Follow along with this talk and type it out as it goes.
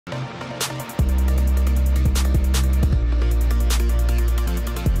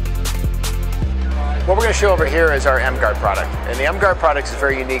What we're going to show over here is our mGuard product. And the mGuard product is a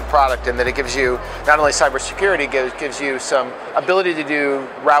very unique product in that it gives you not only cybersecurity, gives you some ability to do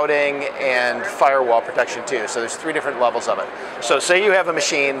routing and firewall protection too. So there's 3 different levels of it. So say you have a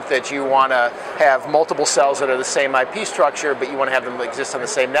machine that you want to have multiple cells that are the same IP structure, but you want to have them exist on the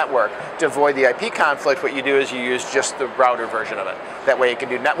same network. To avoid the IP conflict, what you do is you use just the router version of it. That way it can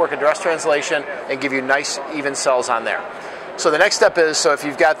do network address translation and give you nice even cells on there. So the next step is, so if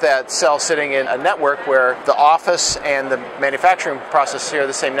you've got that cell sitting in a network where the office and the manufacturing process share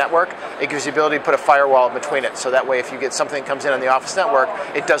the same network, it gives you the ability to put a firewall in between it. So that way if you get something that comes in on the office network,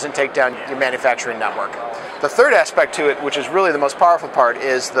 it doesn't take down your manufacturing network. The third aspect to it, which is really the most powerful part,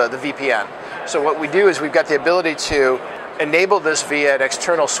 is the VPN. So what we do is we've got the ability to enable this via an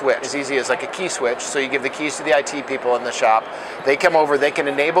external switch, as easy as like a key switch. So you give the keys to the IT people in the shop. They come over, they can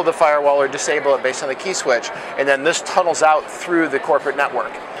enable the firewall or disable it based on the key switch, and then this tunnels out through the corporate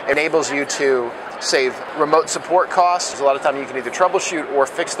network. It enables you to save remote support costs. A lot of time you can either troubleshoot or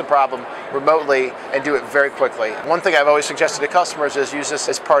fix the problem remotely and do it very quickly. One thing I've always suggested to customers is use this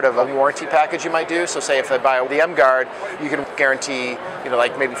as part of a warranty package you might do. So say if they buy the mGuard, you can guarantee,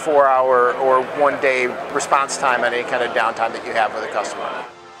 like maybe 4-hour or 1-day response time on any kind of downtime that you have with a customer.